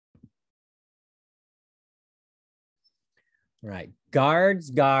Right.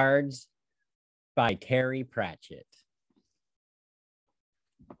 Guards, Guards by Terry Pratchett.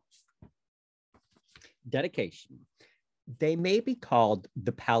 Dedication. They may be called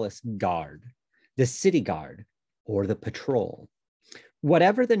the Palace Guard, the City Guard, or the Patrol.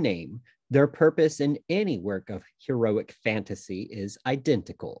 Whatever the name, their purpose in any work of heroic fantasy is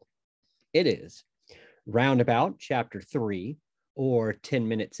identical. It is, roundabout chapter 3, or 10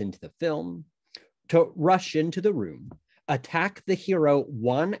 minutes into the film, to rush into the room, attack the hero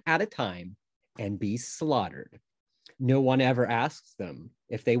one at a time, and be slaughtered. No one ever asks them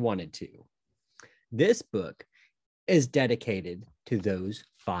if they wanted to. This book is dedicated to those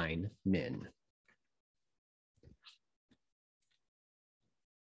fine men.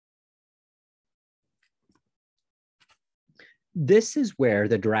 This is where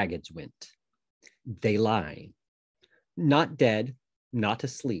the dragons went. They lie, not dead, not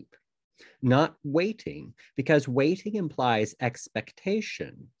asleep, not waiting, because waiting implies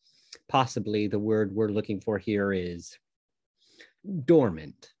expectation. Possibly the word we're looking for here is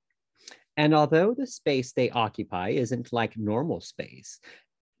dormant. And although the space they occupy isn't like normal space,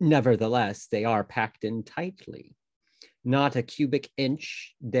 nevertheless, they are packed in tightly. Not a cubic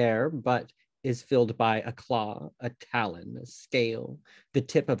inch there, but is filled by a claw, a talon, a scale, the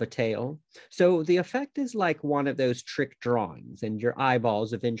tip of a tail. So the effect is like one of those trick drawings, and your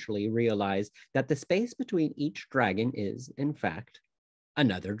eyeballs eventually realize that the space between each dragon is, in fact,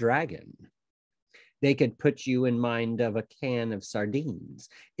 another dragon. They could put you in mind of a can of sardines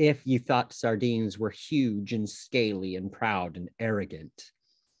if you thought sardines were huge and scaly and proud and arrogant.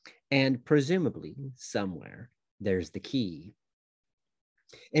 And presumably, somewhere, there's the key.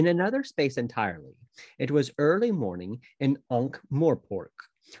 In another space entirely, it was early morning in Ankh-Morpork,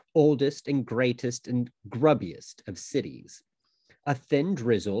 oldest and greatest and grubbiest of cities. A thin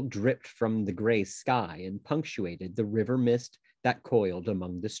drizzle dripped from the gray sky and punctuated the river mist that coiled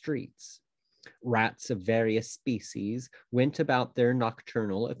among the streets. Rats of various species went about their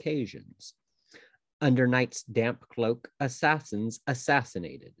nocturnal occasions. Under night's damp cloak, assassins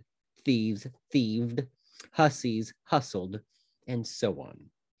assassinated, thieves thieved, hussies hustled, and so on.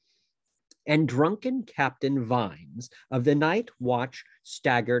 And drunken Captain Vines of the night watch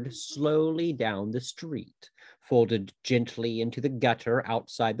staggered slowly down the street, folded gently into the gutter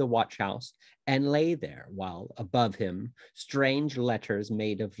outside the watchhouse, and lay there while above him strange letters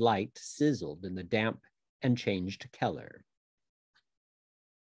made of light sizzled in the damp and changed color.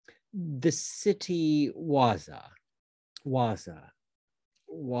 The city Waza,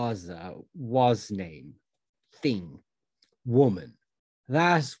 name, thing, woman.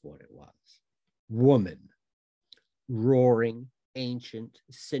 That's what it was. Woman. Roaring, ancient,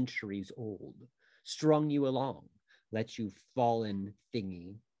 centuries old. Strung you along, let you fall in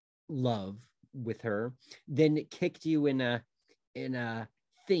thingy, love with her, then it kicked you in a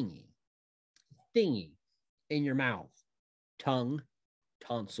thingy in your mouth, tongue,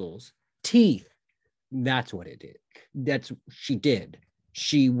 tonsils, teeth. That's what it did. That's she did.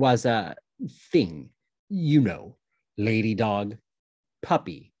 She was a thing, lady dog,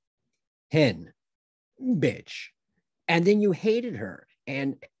 puppy, hen, bitch. And then you hated her.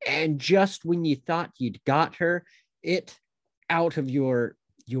 And just when you thought you'd got her, it out of your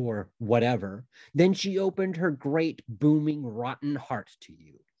whatever, then she opened her great booming rotten heart to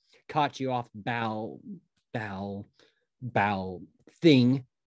you, caught you off bow thing,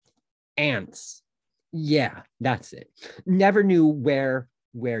 ants. Yeah, that's it. Never knew where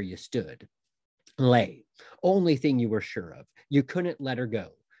you stood. Lay. Only thing you were sure of. You couldn't let her go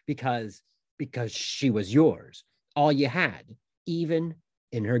because she was yours. All you had, even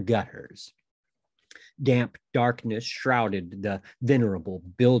in her gutters. Damp darkness shrouded the venerable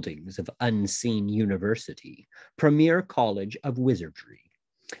buildings of Unseen University, premier college of wizardry.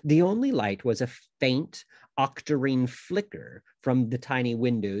 The only light was a faint octarine flicker from the tiny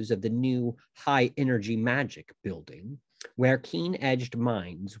windows of the new high-energy magic building, where keen-edged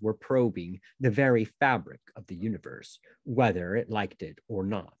minds were probing the very fabric of the universe, whether it liked it or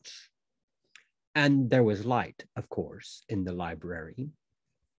not. And there was light, of course, in the library.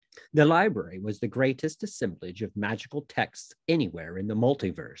 The library was the greatest assemblage of magical texts anywhere in the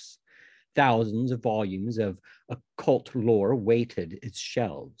multiverse. Thousands of volumes of occult lore weighted its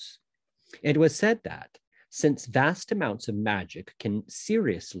shelves. It was said that, since vast amounts of magic can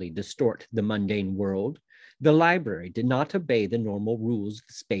seriously distort the mundane world, the library did not obey the normal rules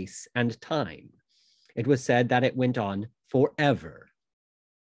of space and time. It was said that it went on forever.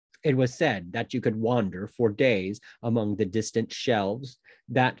 It was said that you could wander for days among the distant shelves,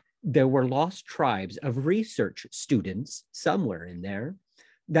 that there were lost tribes of research students somewhere in there,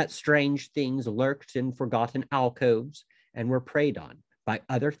 that strange things lurked in forgotten alcoves, and were preyed on by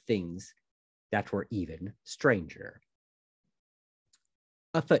other things that were even stranger.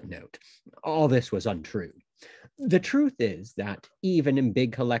 A footnote, all this was untrue. The truth is that even in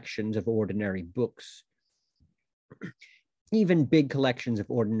big collections of ordinary books,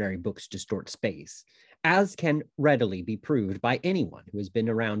 distort space, as can readily be proved by anyone who has been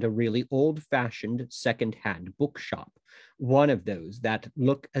around a really old-fashioned second-hand bookshop, one of those that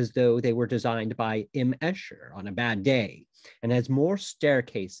look as though they were designed by M. Escher on a bad day, and has more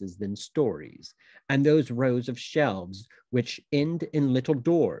staircases than stories, and those rows of shelves which end in little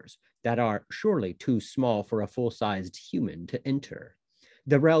doors that are surely too small for a full-sized human to enter.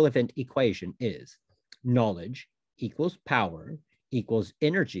 The relevant equation is knowledge equals power equals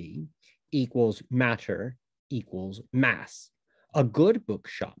energy equals matter equals mass. A good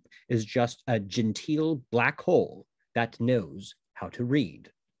bookshop is just a genteel black hole that knows how to read.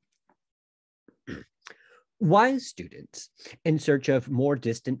 Wise students, in search of more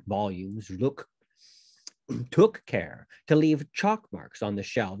distant volumes, took care to leave chalk marks on the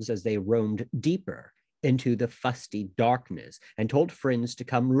shelves as they roamed deeper into the fusty darkness and told friends to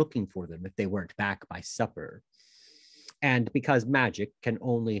come looking for them if they weren't back by supper. And because magic can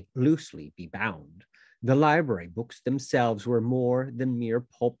only loosely be bound, the library books themselves were more than mere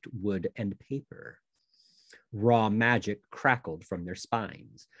pulped wood and paper. Raw magic crackled from their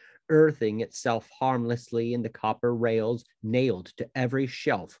spines, earthing itself harmlessly in the copper rails nailed to every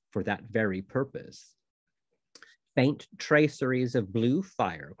shelf for that very purpose. Faint traceries of blue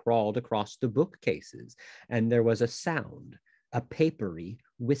fire crawled across the bookcases, and there was a sound, a papery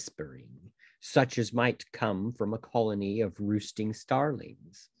whispering, such as might come from a colony of roosting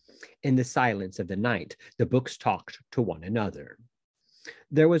starlings. In the silence of the night, the books talked to one another.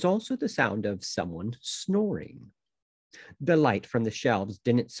 There was also the sound of someone snoring. The light from the shelves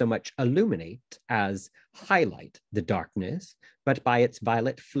didn't so much illuminate as highlight the darkness, but by its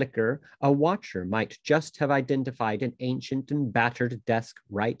violet flicker, a watcher might just have identified an ancient and battered desk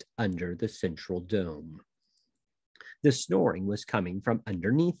right under the central dome. The snoring was coming from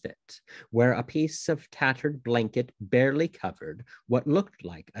underneath it, where a piece of tattered blanket barely covered what looked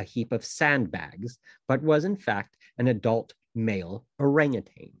like a heap of sandbags, but was in fact an adult male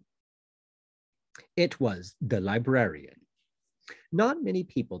orangutan. It was the librarian. Not many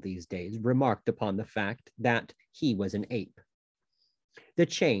people these days remarked upon the fact that he was an ape. The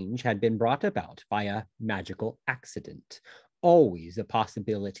change had been brought about by a magical accident, always a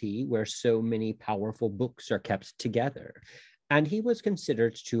possibility where so many powerful books are kept together, and he was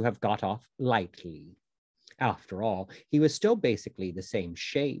considered to have got off lightly. After all, he was still basically the same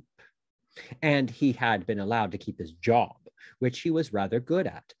shape, and he had been allowed to keep his job, which he was rather good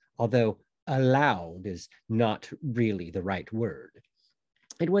at, although allowed is not really the right word.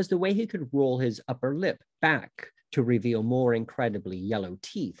 It was the way he could roll his upper lip back to reveal more incredibly yellow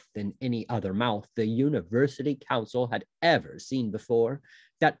teeth than any other mouth the University Council had ever seen before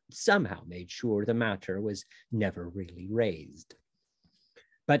that somehow made sure the matter was never really raised.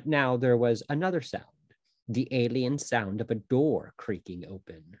 But now there was another sound, the alien sound of a door creaking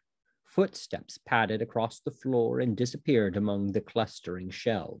open. Footsteps padded across the floor and disappeared among the clustering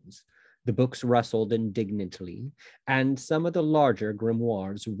shelves. The books rustled indignantly, and some of the larger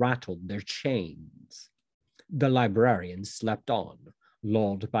grimoires rattled their chains. The librarian slept on,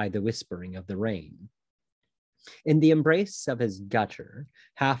 lulled by the whispering of the rain. In the embrace of his gutter,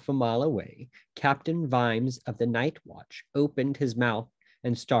 half a mile away, Captain Vimes of the Night Watch opened his mouth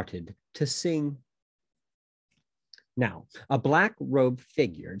and started to sing. Now, a black-robed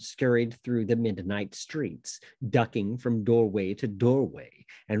figure scurried through the midnight streets, ducking from doorway to doorway,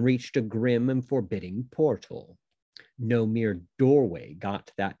 and reached a grim and forbidding portal. No mere doorway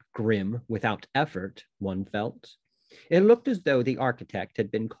got that grim without effort, one felt. It looked as though the architect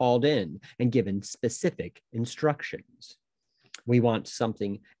had been called in and given specific instructions. We want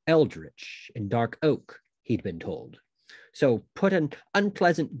something eldritch and dark oak, he'd been told. So put an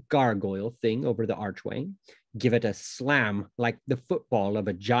unpleasant gargoyle thing over the archway, give it a slam like the football of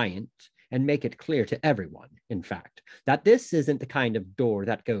a giant, and make it clear to everyone, in fact, that this isn't the kind of door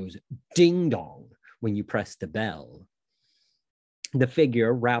that goes ding-dong when you press the bell. The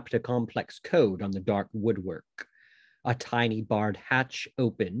figure rapped a complex code on the dark woodwork. A tiny barred hatch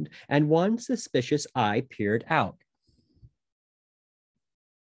opened, and one suspicious eye peered out.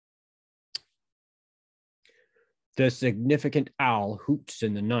 The significant owl hoots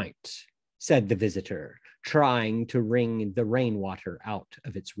in the night, said the visitor, trying to wring the rainwater out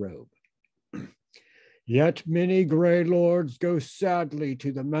of its robe. Yet many grey lords go sadly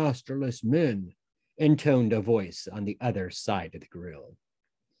to the masterless men, intoned a voice on the other side of the grill.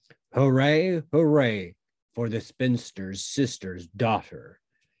 Hooray, hooray, for the spinster's sister's daughter,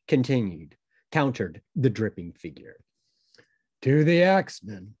 countered the dripping figure. To the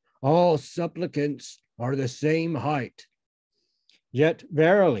axeman, all supplicants are the same height. Yet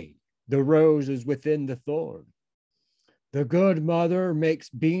verily, the rose is within the thorn. The good mother makes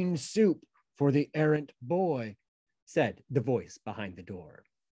bean soup for the errant boy, said the voice behind the door.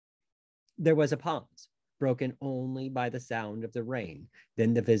 There was a pause, broken only by the sound of the rain.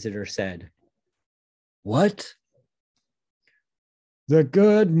 Then the visitor said, What? The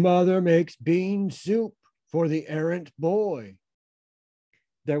good mother makes bean soup for the errant boy.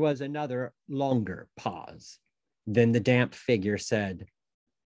 There was another longer pause. Then the damp figure said,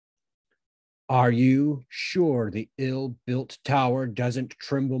 Are you sure the ill-built tower doesn't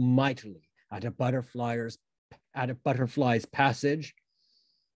tremble mightily at a butterfly's passage?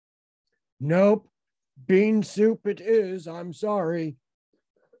 Nope, bean soup it is, I'm sorry.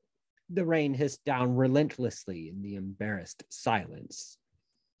 The rain hissed down relentlessly in the embarrassed silence.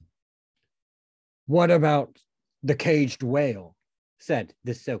 What about the caged whale? Said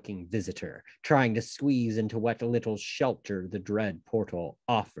the soaking visitor, trying to squeeze into what little shelter the dread portal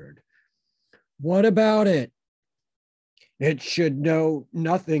offered. What about it? It should know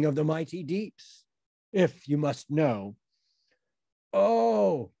nothing of the mighty deeps, if you must know.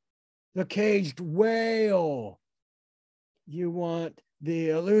 Oh, the caged whale. You want the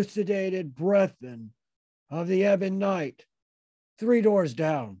elucidated brethren of the ebon night, 3 doors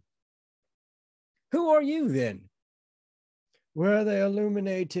down. Who are you then? We're the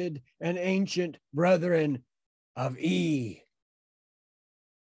illuminated and ancient brethren of E.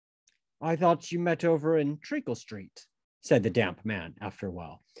 I thought you met over in Treacle Street, said the damp man after a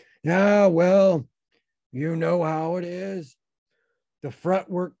while. Yeah, well, you know how it is. The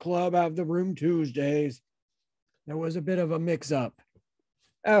Fretwork Club have the room Tuesdays. There was a bit of a mix-up.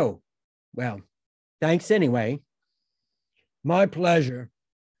 Oh, well, thanks anyway. My pleasure.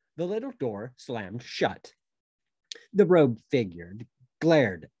 The little door slammed shut. The robed figure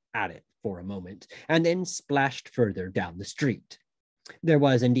glared at it for a moment and then splashed further down the street. There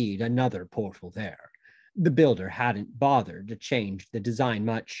was indeed another portal there. The builder hadn't bothered to change the design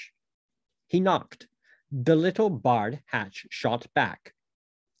much. He knocked. The little barred hatch shot back.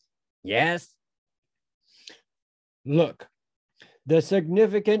 Yes? Look, the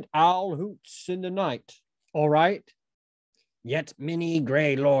significant owl hoots in the night, all right? Yet many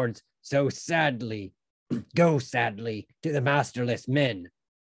gray lords so sadly go sadly to the masterless men.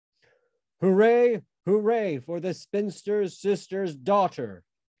 Hooray, hooray for the spinster's sister's daughter.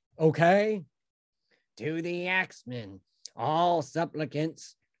 Okay? To the axemen, all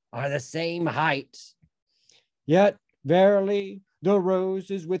supplicants are the same height. Yet verily the rose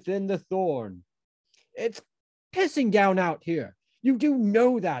is within the thorn. It's pissing down out here. You do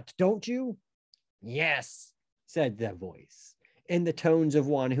know that, don't you? Yes, said the voice, in the tones of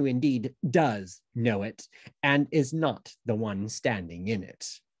one who indeed does know it and is not the one standing in it.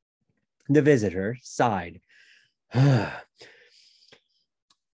 The visitor sighed. The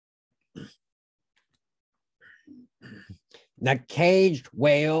caged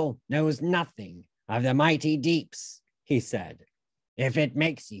whale knows nothing of the mighty deeps, he said, if it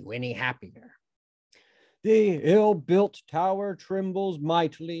makes you any happier. The ill-built tower trembles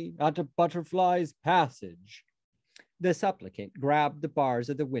mightily at a butterfly's passage. The supplicant grabbed the bars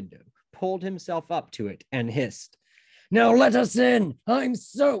of the window, pulled himself up to it, and hissed, Now let us in! I'm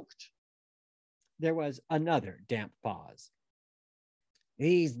soaked! There was another damp pause.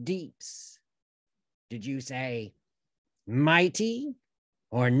 These deeps, did you say mighty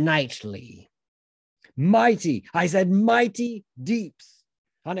or nightly? Mighty! I said mighty deeps,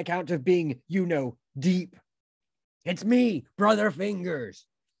 on account of being, you know, deep. It's me, Brother Fingers.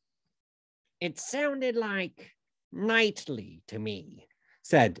 It sounded like nightly to me,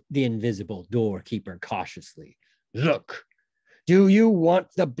 said the invisible doorkeeper cautiously. Look, do you want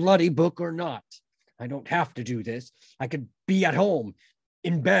the bloody book or not? I don't have to do this. I could be at home,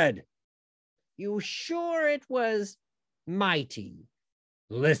 in bed. You sure it was mighty?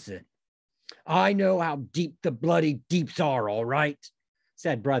 Listen, I know how deep the bloody deeps are, all right,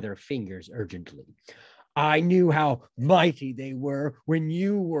 said Brother Fingers urgently. I knew how mighty they were when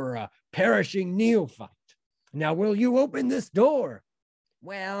you were a perishing neophyte. Now, will you open this door?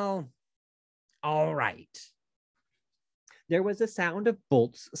 Well, all right. There was a sound of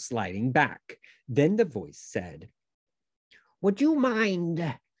bolts sliding back. Then the voice said, Would you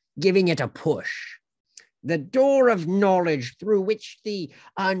mind giving it a push? The door of knowledge through which the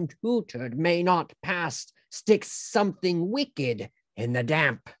untutored may not pass sticks something wicked in the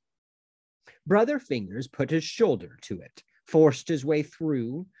damp. Brother Fingers put his shoulder to it, forced his way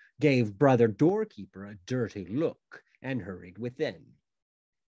through, gave brother doorkeeper a dirty look, and hurried within.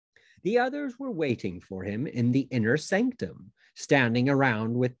 The others were waiting for him in the inner sanctum, standing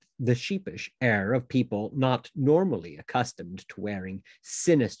around with the sheepish air of people not normally accustomed to wearing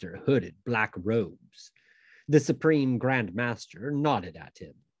sinister hooded black robes. The Supreme Grand Master nodded at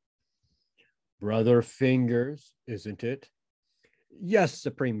him. "Brother Fingers, isn't it?" "Yes,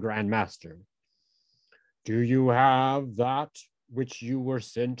 Supreme Grand Master." "Do you have that which you were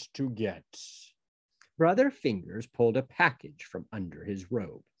sent to get?" Brother Fingers pulled a package from under his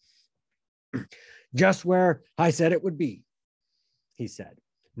robe. "Just where I said it would be," he said.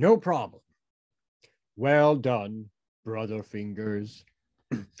 "No problem." "Well done, Brother Fingers."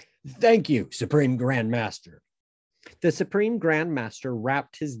 "Thank you, Supreme Grand Master." The Supreme Grand Master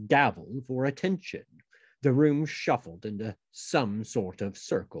rapped his gavel for attention. The room shuffled into some sort of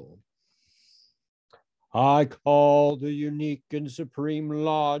circle. "I call the unique and supreme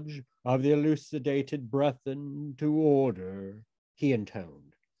lodge of the elucidated brethren to order," he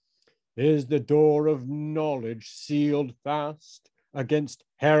intoned. "Is the door of knowledge sealed fast against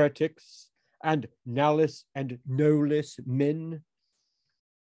heretics and nallis and nollis men?"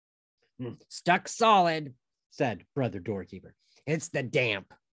 "Stuck solid," said brother doorkeeper. "It's the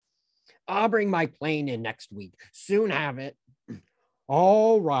damp. I'll bring my plane in next week. Soon have it."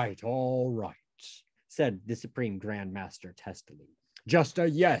 All right, said the Supreme Grand Master testily. "Just a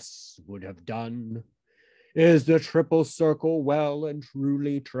yes would have done. Is the triple circle well and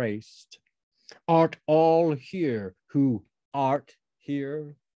truly traced? Art all here who art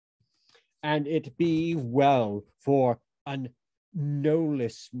here? And it be well for an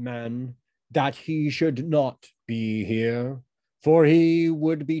knowless man that he should not be here, for he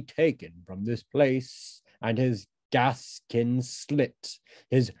would be taken from this place, and his gaskin slit,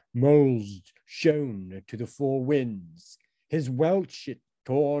 his moles shown to the four winds, his welchet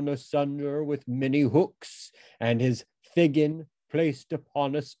torn asunder with many hooks, and his figgin placed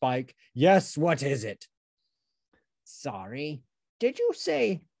upon a spike. Yes, what is it?" "Sorry, did you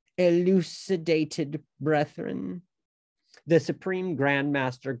say elucidated brethren?" The Supreme Grand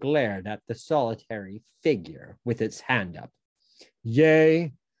Master glared at the solitary figure with its hand up.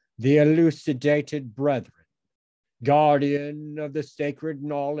 "Yea, the elucidated brethren, guardian of the sacred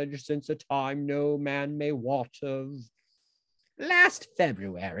knowledge since a time no man may wot of." "Last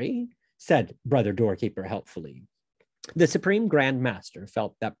February," said brother doorkeeper helpfully. The Supreme Grand Master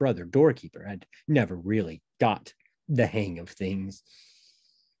felt that brother doorkeeper had never really got the hang of things.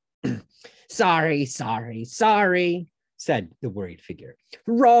 Sorry, said the worried figure.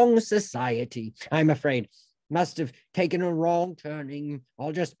 "Wrong society, I'm afraid. Must have taken a wrong turning.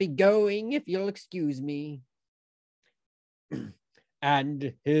 I'll just be going if you'll excuse me."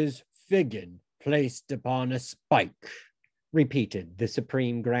 "And his figgin placed upon a spike," repeated the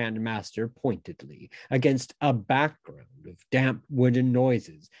Supreme Grand Master pointedly, against a background of damp wooden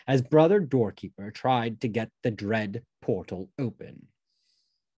noises, as brother doorkeeper tried to get the dread portal open.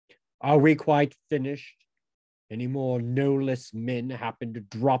 "Are we quite finished? Any more knowless men happen to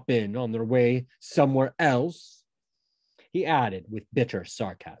drop in on their way somewhere else?" He added with bitter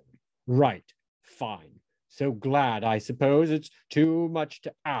sarcasm. "Right, fine. So glad, I suppose it's too much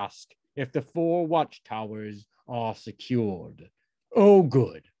to ask if the 4 watchtowers are secured. Oh,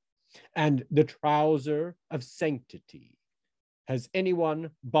 good. And the trouser of sanctity. Has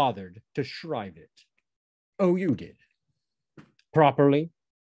anyone bothered to shrive it?" "Oh, you did." "Properly?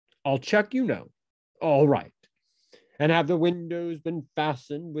 I'll check, you know." "All right. And have the windows been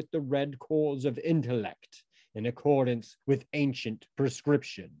fastened with the red cords of intellect in accordance with ancient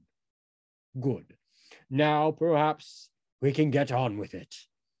prescription?" "Good. Now, perhaps we can get on with it."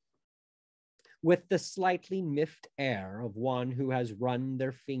 With the slightly miffed air of one who has run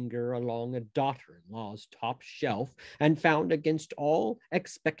their finger along a daughter-in-law's top shelf and found against all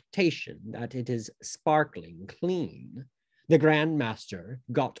expectation that it is sparkling clean, the Grand Master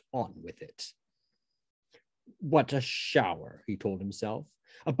got on with it. What a shower, he told himself.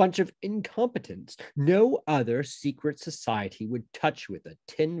 A bunch of incompetents no other secret society would touch with a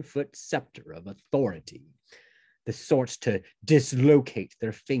 10-foot scepter of authority. The sorts to dislocate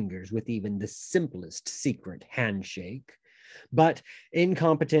their fingers with even the simplest secret handshake, but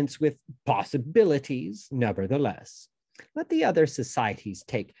incompetence with possibilities, nevertheless. Let the other societies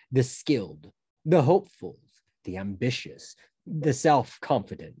take the skilled, the hopefuls, the ambitious, the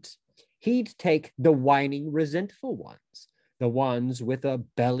self-confident. He'd take the whining, resentful ones, the ones with a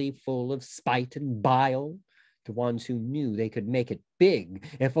belly full of spite and bile, the ones who knew they could make it big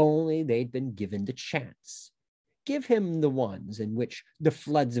if only they'd been given the chance. Give him the ones in which the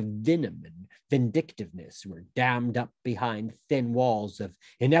floods of venom and vindictiveness were dammed up behind thin walls of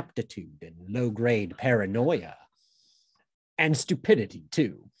ineptitude and low-grade paranoia. And stupidity,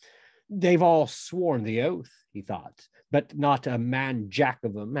 too. They've all sworn the oath, he thought, but not a man jack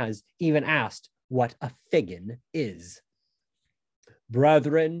of them has even asked what a figgin is.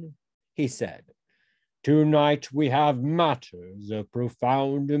 Brethren, he said, tonight we have matters of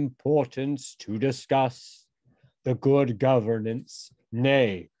profound importance to discuss. The good governance,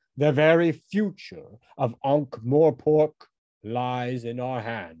 nay, the very future of Ankh-Morpork lies in our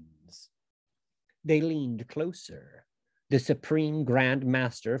hands. They leaned closer. The Supreme Grand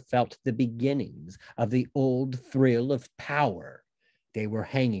Master felt the beginnings of the old thrill of power. They were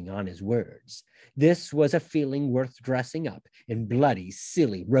hanging on his words. This was a feeling worth dressing up in bloody,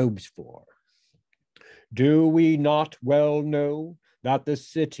 silly robes for. Do we not well know that the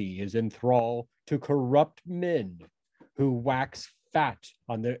city is in thrall to corrupt men who wax fat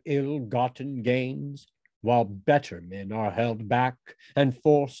on their ill-gotten gains, while better men are held back and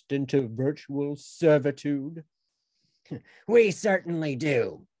forced into virtual servitude? We certainly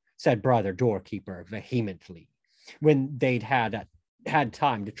do, said Brother Doorkeeper vehemently, when they'd had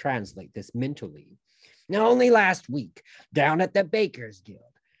time to translate this mentally. Only last week, down at the Baker's Guild,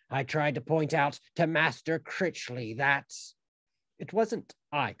 I tried to point out to Master Critchley that it wasn't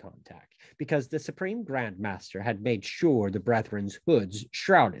eye contact, because the Supreme Grand Master had made sure the Brethren's hoods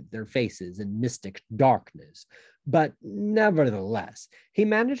shrouded their faces in mystic darkness. But nevertheless, he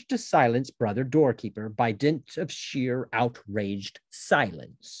managed to silence Brother Doorkeeper by dint of sheer outraged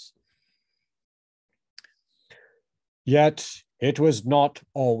silence. Yet it was not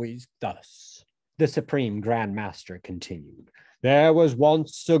always thus, the Supreme Grand Master continued. There was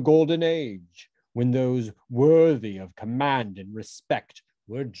once a golden age when those worthy of command and respect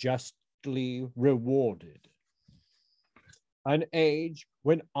were justly rewarded. An age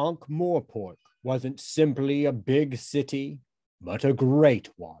when Ankh-Morpork wasn't simply a big city, but a great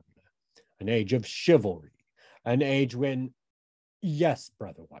one. An age of chivalry. An age when, yes,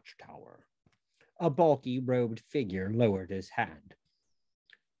 Brother Watchtower. A bulky robed figure lowered his hand.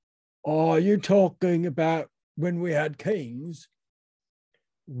 Are you talking about when we had kings?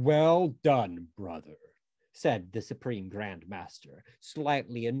 Well done, brother, said the Supreme Grand Master,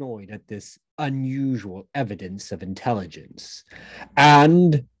 slightly annoyed at this unusual evidence of intelligence.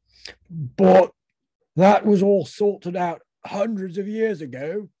 But that was all sorted out hundreds of years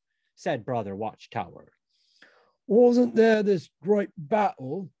ago, said Brother Watchtower. Wasn't there this great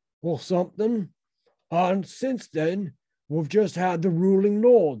battle or something? And since then, we've just had the ruling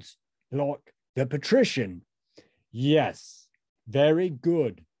lords, like the patrician. Yes, very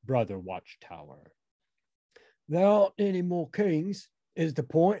good, Brother Watchtower. There aren't any more kings, is the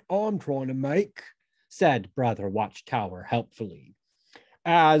point I'm trying to make, said Brother Watchtower helpfully.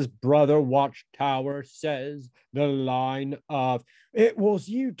 As Brother Watchtower says, the line of, it was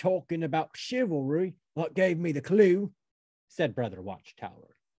you talking about chivalry that gave me the clue, said Brother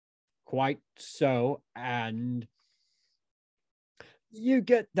Watchtower. Quite so, and you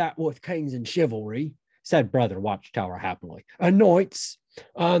get that with kings and chivalry, said Brother Watchtower happily, and knights,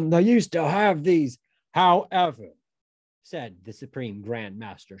 and they used to have these. However, said the Supreme Grand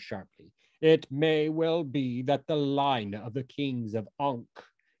Master sharply, it may well be that the line of the kings of Ankh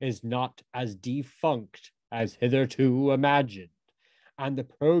is not as defunct as hitherto imagined, and the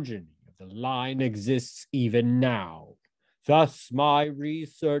progeny of the line exists even now. Thus my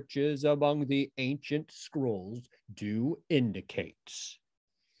researches among the ancient scrolls do indicate.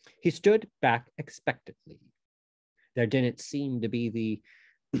 He stood back expectantly. There didn't seem to be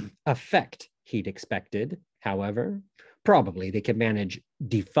the effect he'd expected, however. Probably they could manage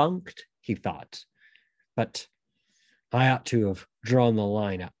defunct, he thought. But I ought to have drawn the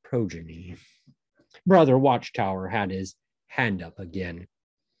line at progeny. Brother Watchtower had his hand up again.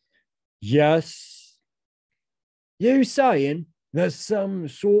 Yes. You saying there's some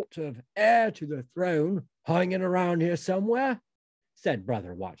sort of heir to the throne hanging around here somewhere? Said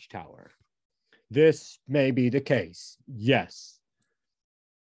Brother Watchtower. This may be the case, yes.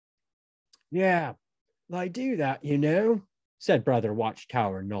 Yeah, they do that, you know, said Brother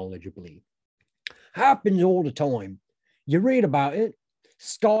Watchtower knowledgeably. Happens all the time. You read about it.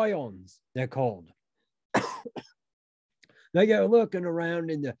 Scions, they're called. They go looking around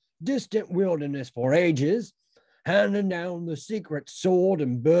in the distant wilderness for ages, handing down the secret sword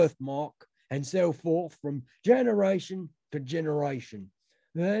and birthmark and so forth from generation to generation.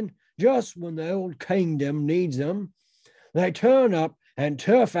 Then, just when the old kingdom needs them, they turn up and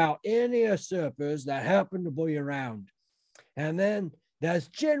turf out any usurpers that happen to be around. And then there's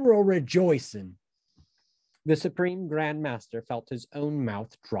general rejoicing. The Supreme Grand Master felt his own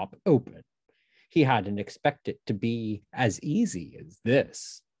mouth drop open. He hadn't expected it to be as easy as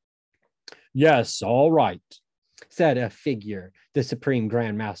this. Yes, all right, said a figure the Supreme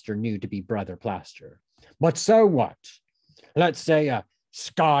Grand Master knew to be Brother Plaster. But so what? Let's say a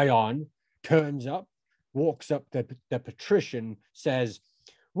scion turns up, walks up the patrician, says,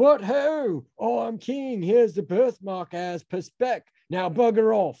 "What ho? Oh, I'm king. Here's the birthmark as per spec. Now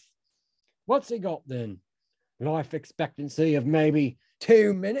bugger off." What's he got then? Life expectancy of maybe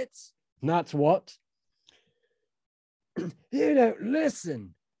 2 minutes? That's what. You don't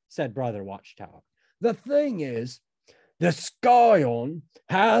listen, said Brother Watchtower. The thing is, the scion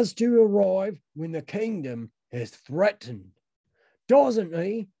has to arrive when the kingdom is threatened. Doesn't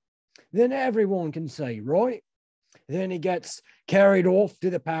he? Then everyone can say, right? Then he gets carried off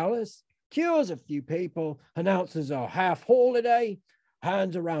to the palace, cures a few people, announces a half holiday,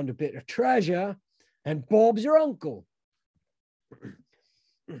 hands around a bit of treasure, and Bob's your uncle.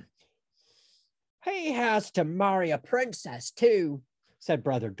 He has to marry a princess too, said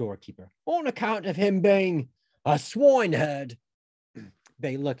Brother Doorkeeper, on account of him being a swineherd.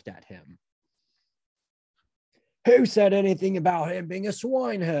 They looked at him. Who said anything about him being a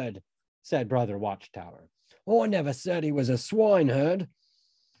swineherd? Said Brother Watchtower. I never said he was a swineherd.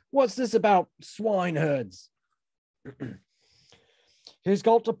 What's this about swineherds? He's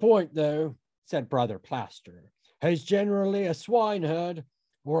got a point, though, said Brother Plaster. He's generally a swineherd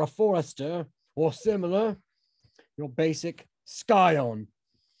or a forester or similar. Your basic scion.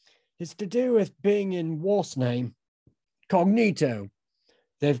 It's to do with being in what's name? Cognito.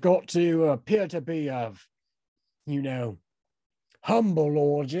 They've got to appear to be of, humble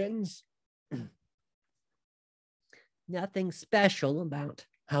origins. Nothing special about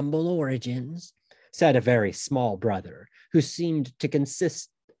humble origins, said a very small brother who seemed to consist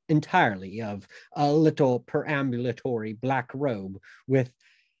entirely of a little perambulatory black robe with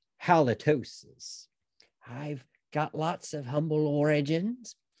halitosis. I've got lots of humble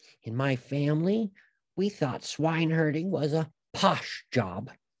origins. In my family, we thought swineherding was a posh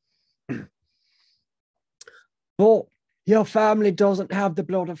job. But your family doesn't have the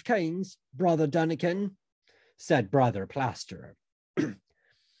blood of kings, Brother Dunnikin, said Brother Plaster.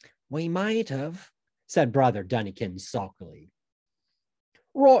 We might have, said Brother Dunnikin sulkily.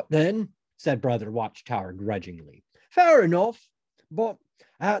 Right then, said Brother Watchtower grudgingly. Fair enough, but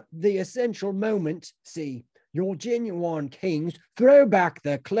at the essential moment, see, your genuine kings throw back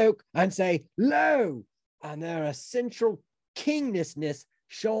their cloak and say, lo, and their essential kinglessness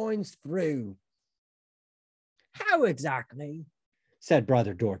shines through. How exactly? Said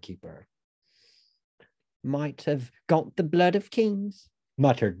Brother Doorkeeper. Might have got the blood of kings,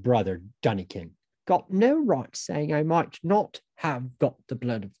 muttered Brother Dunnikin. Got no right saying I might not have got the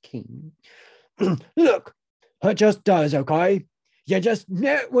blood of king. Look, it just does, okay? You just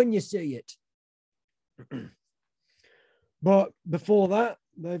know it when you see it. But before that,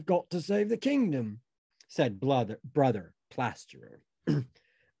 they've got to save the kingdom, said Brother Plasterer.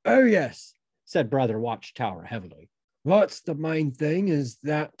 Oh, yes, said Brother Watchtower heavily. That's the main thing, is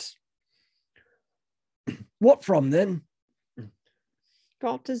that... What from, then?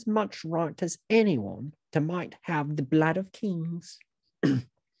 Got as much right as anyone to might have the blood of kings.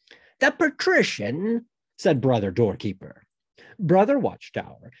 The patrician, said Brother Doorkeeper. Brother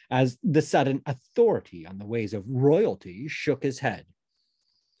Watchtower, as the sudden authority on the ways of royalty, shook his head.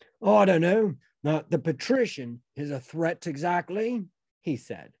 I don't know, not the patrician is a threat exactly, he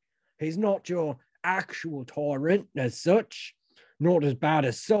said. He's not your actual tyrant as such, not as bad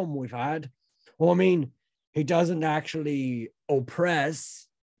as some we've had. I mean, he doesn't actually oppress.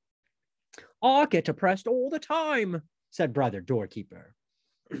 I get oppressed all the time, said Brother Doorkeeper.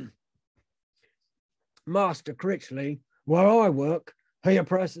 Master Critchley, where I work, he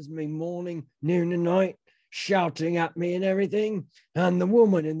oppresses me morning, noon and night, shouting at me and everything. And the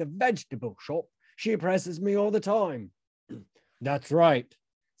woman in the vegetable shop, she oppresses me all the time. That's right,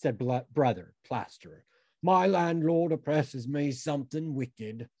 said Brother Plasterer. My landlord oppresses me something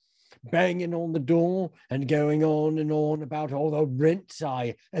wicked, banging on the door and going on and on about all the rents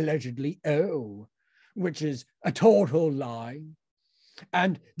I allegedly owe, which is a total lie.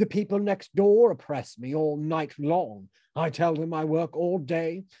 And the people next door oppress me all night long. I tell them I work all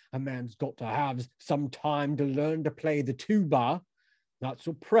day. A man's got to have some time to learn to play the tuba. That's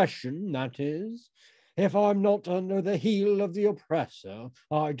oppression, that is. If I'm not under the heel of the oppressor,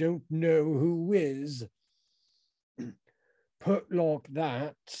 I don't know who is. Put like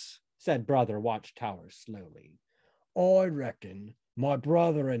that, said Brother Watchtower slowly. I reckon my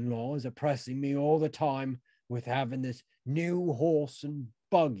brother-in-law is oppressing me all the time with having this new horse and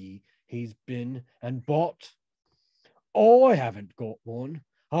buggy he's been and bought. I haven't got one.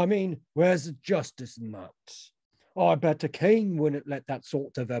 I mean, where's the justice in that? I bet the king wouldn't let that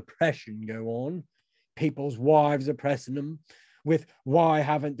sort of oppression go on. People's wives oppressing them with why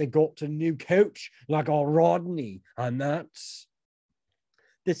haven't they got a new coach like our Rodney and that.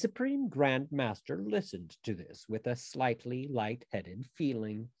 The Supreme Grand Master listened to this with a slightly light-headed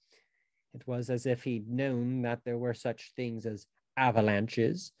feeling. It was as if he'd known that there were such things as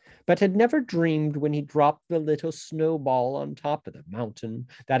avalanches, but had never dreamed when he dropped the little snowball on top of the mountain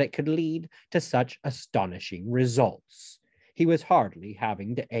that it could lead to such astonishing results. He was hardly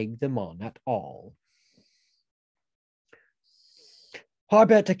having to egg them on at all. I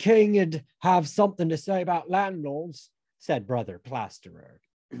bet the king would have something to say about landlords, said Brother Plasterer.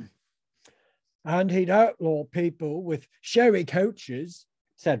 And he'd outlaw people with showy coaches,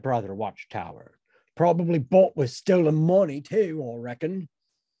 said Brother Watchtower. Probably bought with stolen money too, I reckon.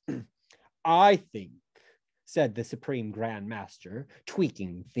 I think, said the Supreme Grand Master,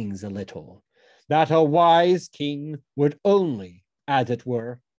 tweaking things a little, that a wise king would only, as it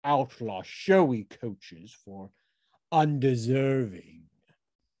were, outlaw showy coaches for undeserving.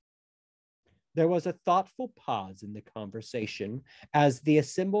 There was a thoughtful pause in the conversation as the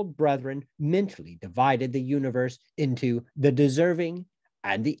assembled brethren mentally divided the universe into the deserving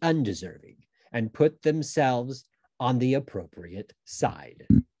and the undeserving and put themselves on the appropriate side.